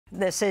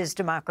This is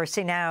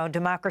Democracy Now!,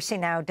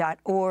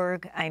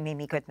 democracynow.org. I'm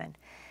Amy Goodman.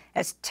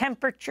 As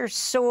temperatures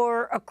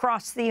soar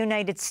across the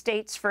United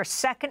States for a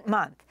second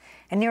month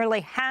and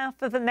nearly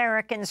half of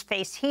Americans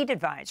face heat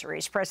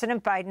advisories,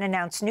 President Biden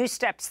announced new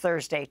steps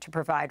Thursday to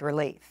provide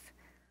relief.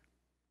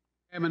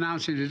 I'm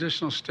announcing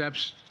additional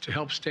steps to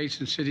help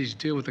states and cities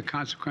deal with the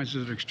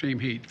consequences of extreme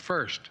heat.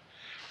 First,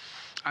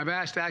 I've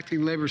asked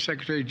Acting Labor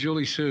Secretary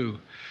Julie Su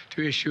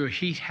to issue a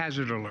heat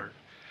hazard alert.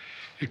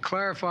 It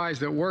clarifies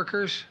that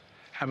workers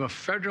have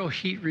federal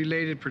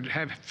heat-related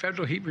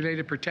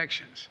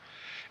protections.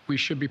 We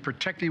should be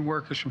protecting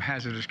workers from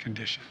hazardous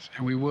conditions,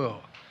 and we will.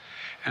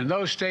 And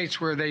those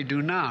states where they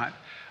do not,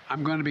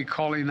 I'm going to be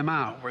calling them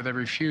out, where they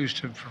refuse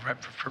to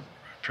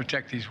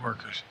protect these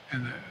workers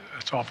in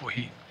this awful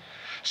heat.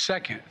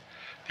 Second,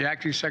 the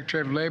Acting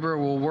Secretary of Labor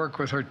will work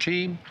with her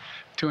team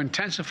to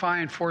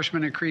intensify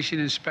enforcement,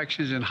 increasing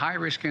inspections in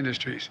high-risk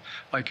industries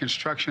like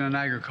construction and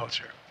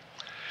agriculture.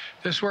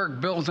 This work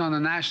builds on the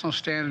national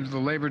standard the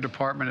Labor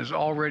Department is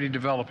already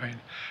developing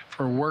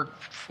for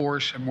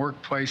workforce and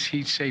workplace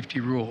heat safety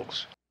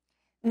rules.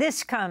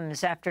 This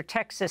comes after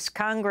Texas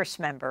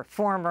Congressmember,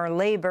 former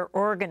labor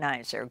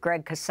organizer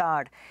Greg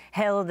Casar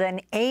held an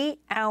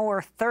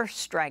 8-hour thirst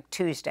strike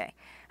Tuesday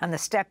on the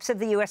steps of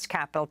the U.S.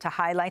 Capitol to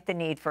highlight the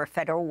need for a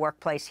federal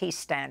workplace heat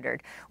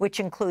standard,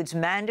 which includes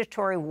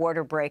mandatory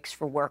water breaks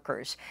for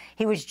workers.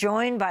 He was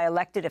joined by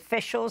elected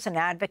officials and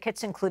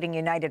advocates, including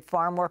United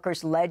Farm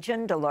Workers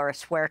legend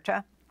Dolores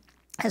Huerta,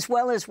 as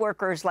well as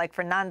workers like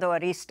Fernando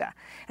Arista,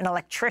 an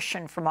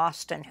electrician from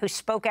Austin, who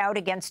spoke out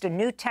against a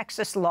new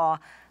Texas law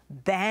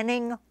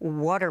banning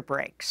water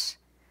breaks.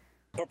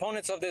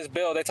 Proponents of this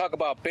bill, they talk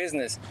about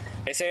business.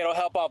 They say it'll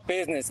help out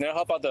business and it'll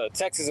help out the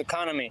Texas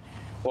economy.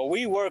 Well,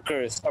 we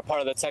workers are part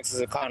of the Texas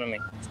economy.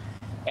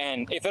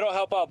 And if it'll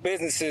help out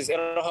businesses,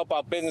 it'll help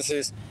out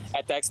businesses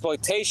at the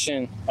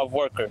exploitation of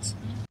workers.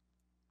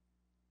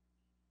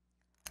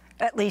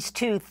 At least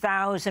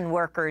 2,000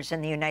 workers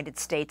in the United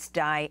States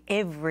die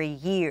every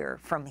year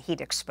from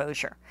heat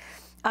exposure.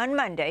 On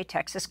Monday,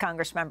 Texas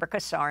Congressmember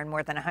Casar and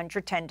more than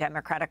 110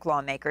 Democratic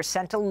lawmakers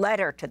sent a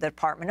letter to the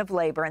Department of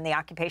Labor and the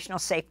Occupational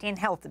Safety and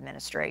Health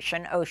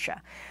Administration,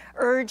 OSHA,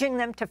 urging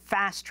them to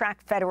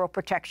fast-track federal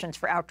protections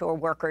for outdoor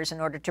workers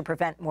in order to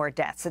prevent more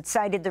deaths. It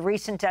cited the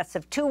recent deaths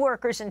of 2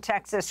 workers in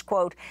Texas.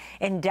 Quote,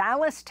 in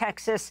Dallas,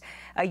 Texas,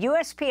 a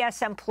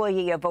USPS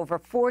employee of over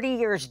 40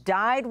 years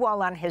died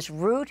while on his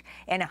route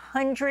in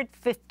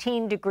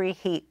 115-degree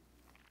heat.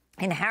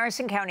 In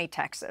Harrison County,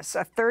 Texas,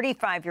 a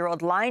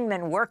 35-year-old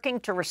lineman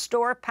working to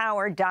restore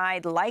power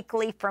died,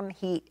 likely from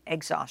heat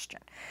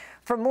exhaustion.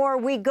 For more,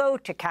 we go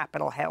to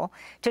Capitol Hill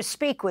to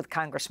speak with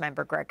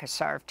Congressmember Greg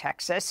Casar of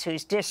Texas,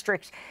 whose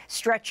district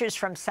stretches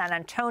from San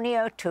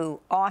Antonio to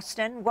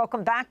Austin.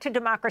 Welcome back to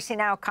Democracy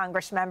Now!,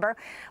 Congressmember.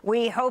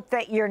 We hope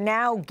that you're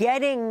now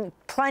getting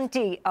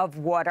plenty of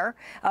water,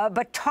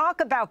 but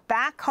talk about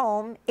back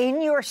home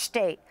in your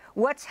state.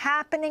 What's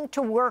happening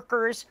to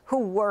workers who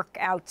work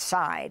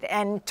outside?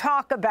 And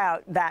talk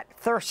about that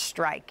thirst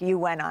strike you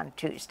went on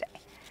Tuesday.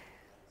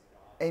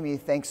 Amy,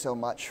 thanks so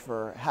much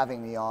for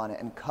having me on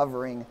and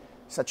covering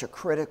such a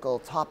critical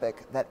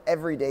topic that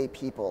everyday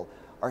people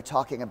are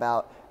talking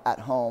about at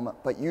home,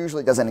 but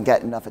usually doesn't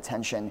get enough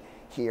attention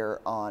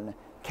here on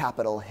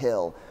Capitol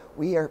Hill.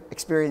 We are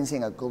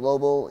experiencing a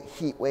global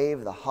heat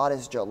wave, the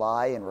hottest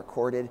July in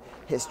recorded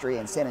history.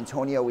 In San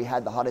Antonio, we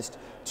had the hottest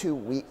 2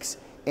 weeks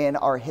in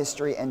our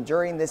history, and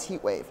during this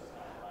heat wave,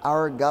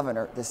 our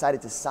governor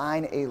decided to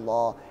sign a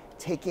law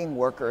taking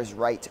workers'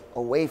 right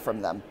away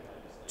from them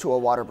to a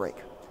water break.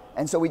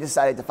 And so we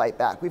decided to fight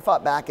back. We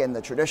fought back in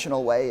the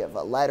traditional way of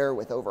a letter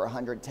with over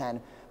 110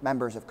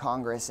 members of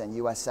Congress and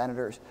U.S.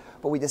 senators,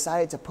 but we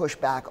decided to push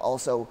back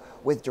also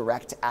with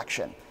direct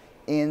action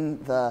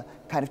in the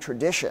kind of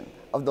tradition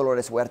of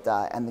Dolores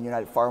Huerta and the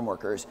United Farm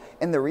Workers,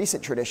 in the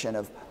recent tradition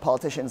of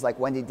politicians like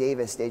Wendy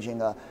Davis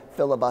staging a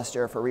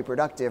filibuster for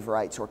reproductive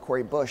rights, or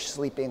Cori Bush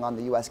sleeping on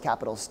the U.S.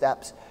 Capitol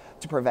steps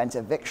to prevent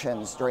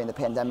evictions during the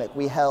pandemic.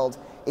 We held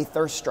a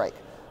thirst strike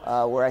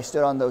where I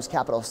stood on those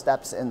Capitol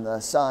steps in the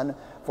sun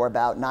for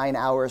about 9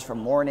 hours from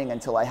morning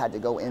until I had to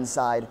go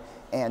inside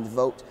and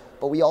vote.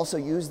 But we also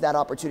used that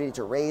opportunity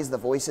to raise the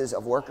voices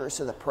of workers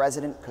so the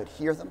president could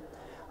hear them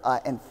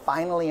and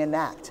finally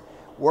enact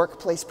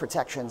workplace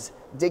protections,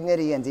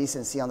 dignity and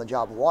decency on the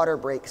job, water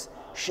breaks,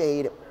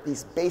 shade,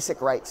 these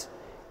basic rights.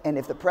 And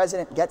if the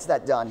president gets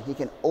that done, he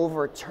can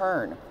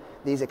overturn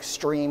these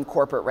extreme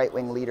corporate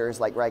right-wing leaders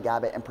like Greg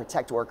Abbott and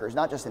protect workers,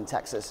 not just in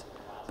Texas,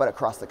 but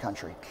across the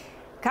country.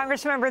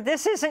 Congressmember,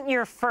 this isn't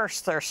your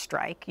first thirst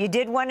strike. You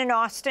did one in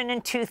Austin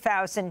in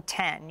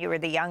 2010. You were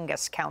the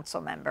youngest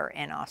council member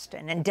in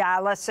Austin. In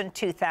Dallas in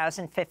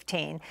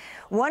 2015.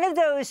 One of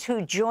those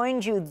who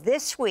joined you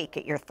this week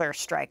at your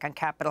thirst strike on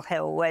Capitol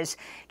Hill was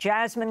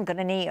Jasmine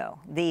Granillo,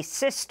 the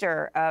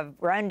sister of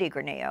Randy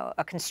Granillo,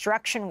 a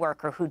construction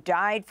worker who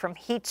died from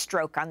heat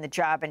stroke on the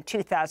job in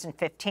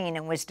 2015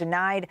 and was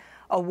denied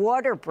a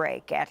water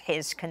break at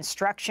his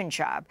construction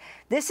job.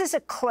 This is a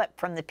clip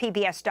from the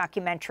PBS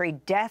documentary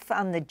Death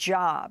on on the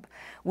job,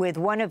 with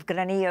one of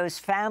Granillo's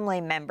family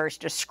members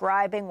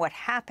describing what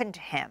happened to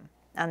him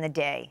on the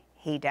day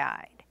he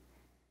died.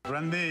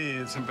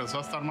 Randy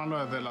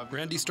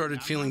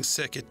started feeling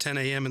sick at 10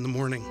 a.m. in the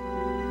morning.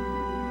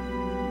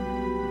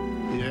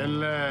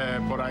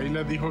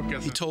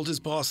 He told his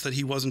boss that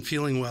he wasn't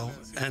feeling well,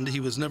 and he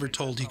was never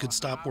told he could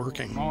stop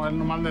working.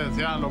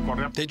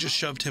 They just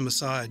shoved him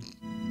aside.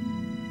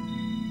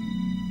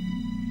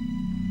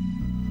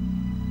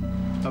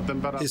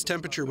 His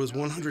temperature was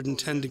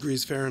 110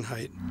 degrees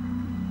Fahrenheit.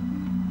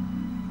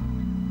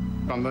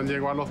 By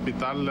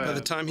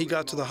the time he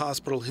got to the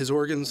hospital, his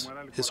organs,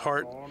 his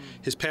heart,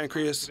 his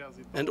pancreas,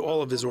 and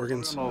all of his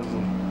organs,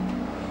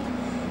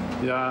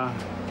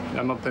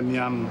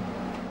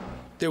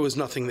 there was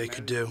nothing they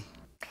could do.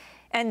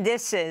 And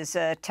this is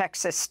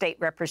Texas State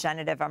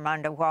Representative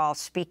Armando Wall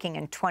speaking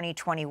in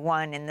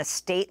 2021 in the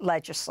state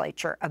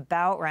legislature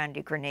about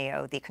Randy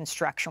Granillo, the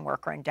construction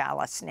worker in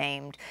Dallas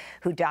named,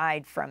 who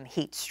died from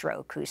heat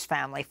stroke, whose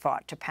family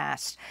fought to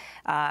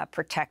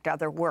protect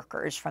other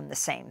workers from the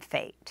same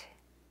fate.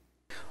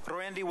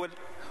 Randy would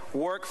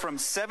work from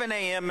 7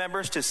 a.m.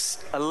 members to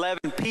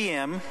 11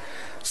 p.m.,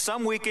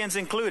 some weekends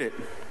included.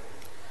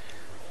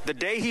 The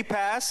day he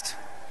passed,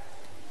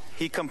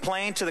 he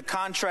complained to the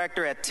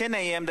contractor at 10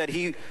 a.m. that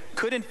he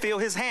couldn't feel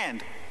his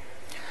hand.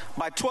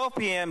 By 12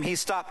 p.m., he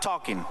stopped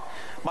talking.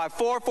 By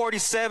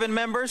 4:47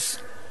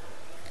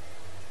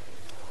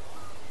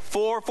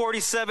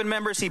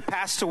 members, he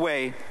passed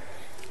away.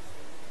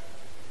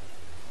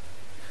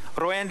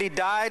 Randy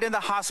died in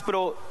the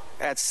hospital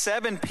at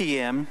 7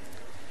 p.m.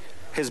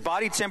 His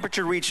body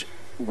temperature reached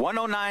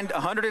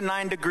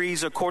 109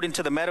 degrees, according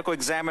to the medical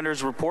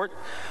examiner's report.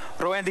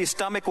 Randy's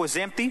stomach was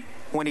empty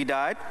when he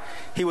died.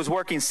 He was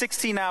working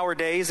 16-hour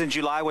days in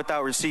July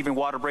without receiving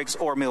water breaks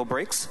or meal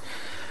breaks.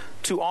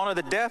 To honor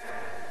the death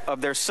of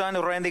their son,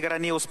 Randy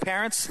Granillo's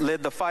parents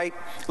led the fight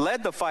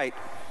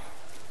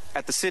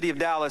at the city of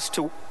Dallas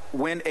to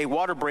win a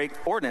water break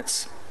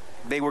ordinance.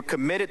 They were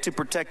committed to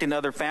protecting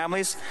other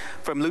families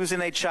from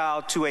losing a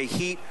child to a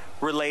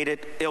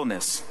heat-related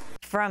illness.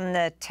 From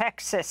the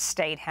Texas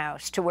State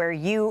House to where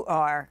you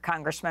are,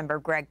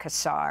 Congressmember Greg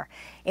Casar,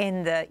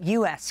 in the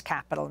U.S.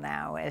 Capitol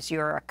now, as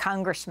you're a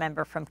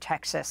Congressmember from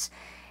Texas.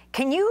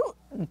 Can you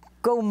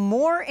go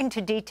more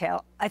into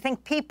detail? I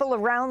think people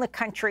around the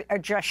country are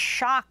just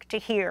shocked to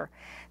hear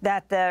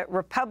that the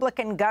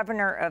Republican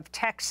governor of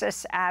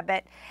Texas,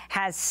 Abbott,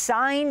 has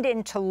signed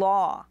into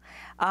law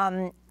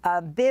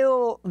a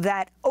bill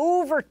that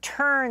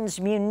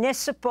overturns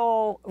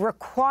municipal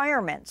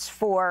requirements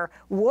for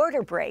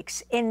water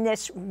breaks in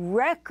this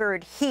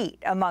record heat,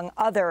 among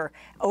other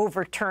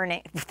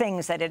overturning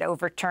things that it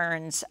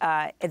overturns,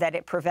 that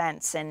it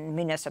prevents in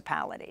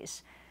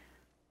municipalities.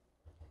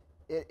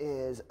 It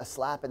is a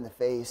slap in the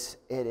face.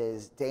 It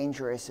is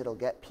dangerous. It'll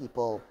get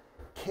people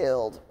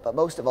killed. But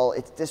most of all,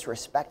 it's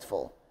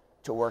disrespectful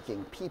to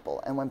working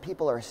people. And when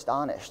people are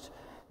astonished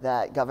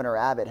that Governor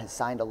Abbott has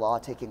signed a law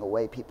taking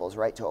away people's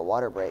right to a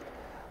water break,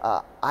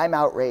 I'm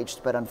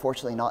outraged, but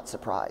unfortunately not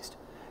surprised,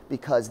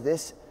 because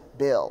this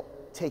bill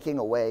taking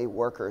away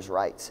workers'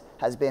 rights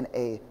has been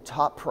a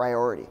top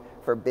priority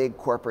for big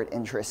corporate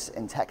interests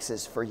in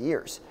Texas for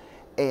years.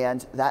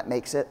 And that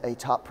makes it a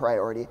top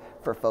priority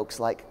for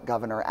folks like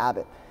Governor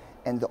Abbott.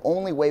 And the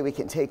only way we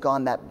can take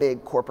on that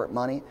big corporate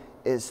money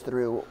is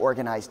through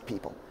organized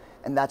people.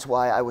 And that's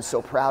why I was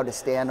so proud to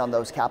stand on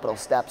those Capitol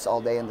steps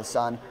all day in the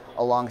sun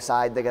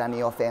alongside the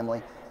Granillo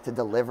family to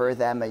deliver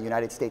them a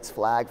United States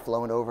flag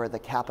flown over the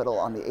Capitol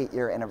on the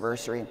 8-year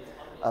anniversary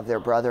of their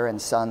brother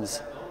and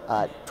son's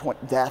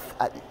death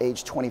at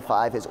age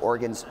 25, his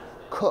organs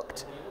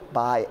cooked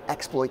by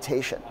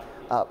exploitation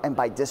and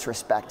by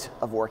disrespect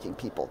of working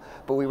people.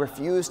 But we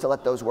refuse to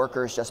let those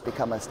workers just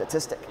become a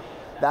statistic.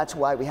 That's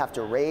why we have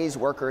to raise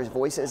workers'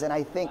 voices. And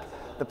I think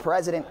the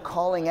president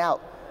calling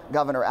out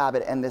Governor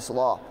Abbott and this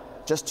law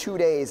just 2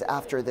 days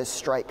after this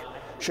strike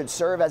should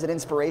serve as an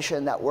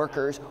inspiration that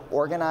workers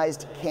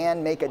organized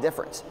can make a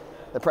difference.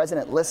 The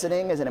president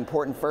listening is an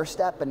important first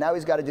step, but now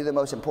he's got to do the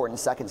most important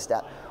second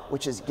step,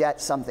 which is get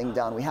something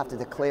done. We have to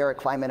declare a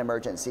climate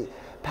emergency,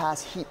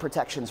 pass heat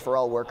protections for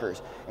all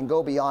workers, and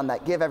go beyond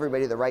that. Give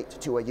everybody the right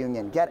to a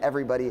union, get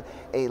everybody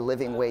a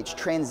living wage,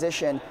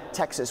 transition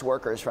Texas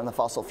workers from the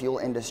fossil fuel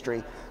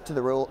industry to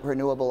the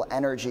renewable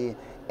energy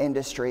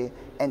industry,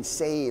 and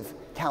save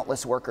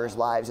countless workers'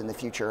 lives in the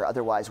future.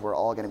 Otherwise, we're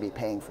all going to be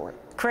paying for it.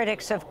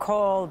 Critics have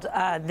called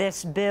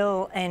this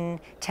bill in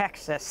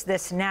Texas,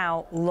 this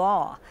now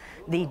law,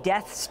 the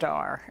Death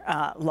Star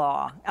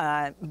law,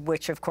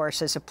 which, of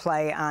course, is a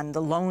play on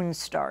the Lone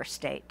Star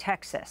State,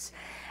 Texas.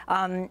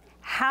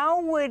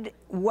 How would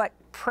what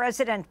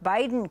President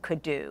Biden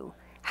could do,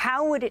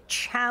 how would it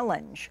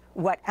challenge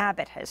what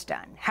Abbott has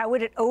done? How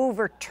would it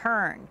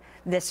overturn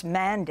this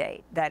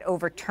mandate that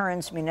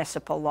overturns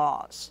municipal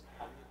laws?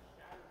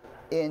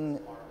 In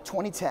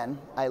 2010,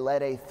 I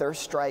led a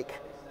thirst strike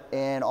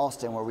in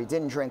Austin where we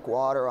didn't drink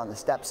water on the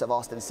steps of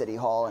Austin City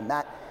Hall, and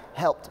that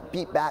helped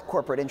beat back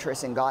corporate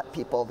interests and got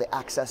people the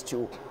access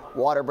to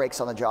water breaks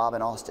on the job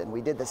in Austin.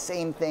 We did the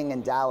same thing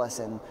in Dallas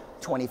in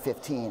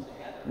 2015.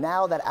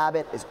 Now that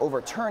Abbott is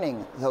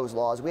overturning those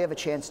laws, we have a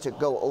chance to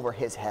go over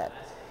his head.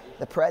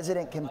 The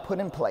president can put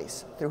in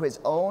place, through his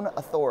own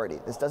authority,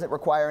 this doesn't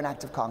require an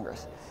act of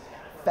Congress,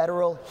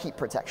 federal heat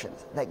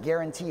protections that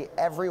guarantee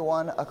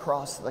everyone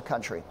across the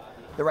country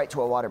the right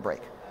to a water break,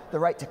 the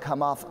right to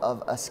come off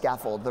of a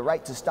scaffold, the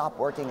right to stop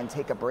working and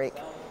take a break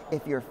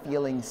if you're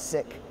feeling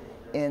sick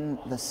in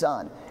the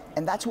sun.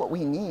 And that's what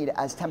we need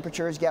as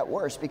temperatures get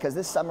worse, because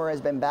this summer has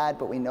been bad,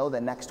 but we know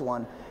the next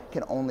one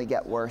can only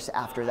get worse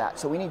after that.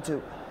 So we need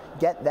to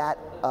get that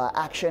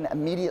action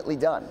immediately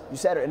done. You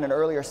said in an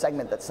earlier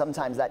segment that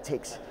sometimes that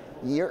takes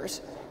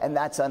years, and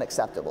that's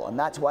unacceptable. And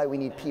that's why we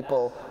need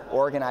people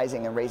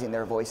organizing and raising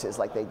their voices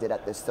like they did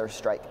at this thirst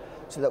strike,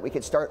 so that we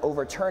could start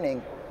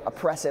overturning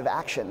oppressive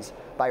actions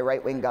by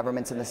right-wing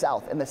governments in the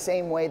South, in the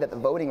same way that the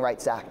Voting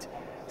Rights Act,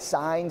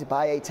 signed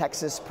by a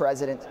Texas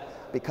president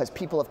because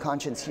people of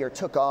conscience here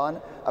took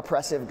on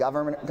oppressive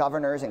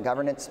governors and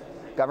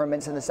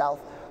governments in the South,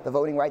 the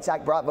Voting Rights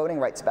Act brought voting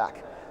rights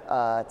back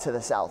to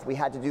the South. We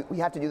have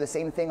to do the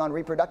same thing on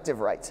reproductive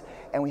rights,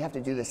 and we have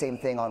to do the same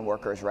thing on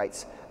workers'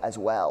 rights as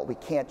well. We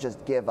can't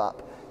just give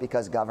up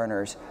because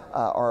governors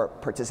are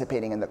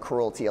participating in the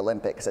cruelty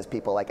Olympics as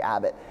people like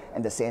Abbott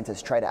and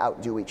DeSantis try to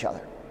outdo each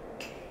other.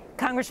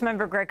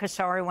 Congressmember Greg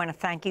Casar, I want to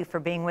thank you for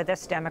being with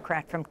us,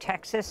 Democrat from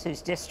Texas,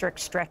 whose district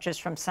stretches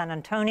from San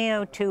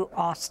Antonio to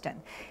Austin,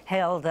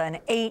 held an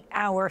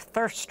 8-hour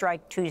thirst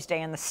strike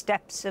Tuesday on the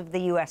steps of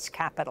the U.S.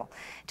 Capitol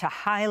to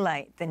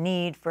highlight the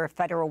need for a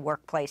federal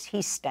workplace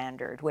heat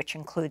standard, which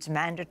includes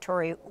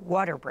mandatory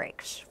water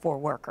breaks for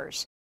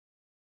workers.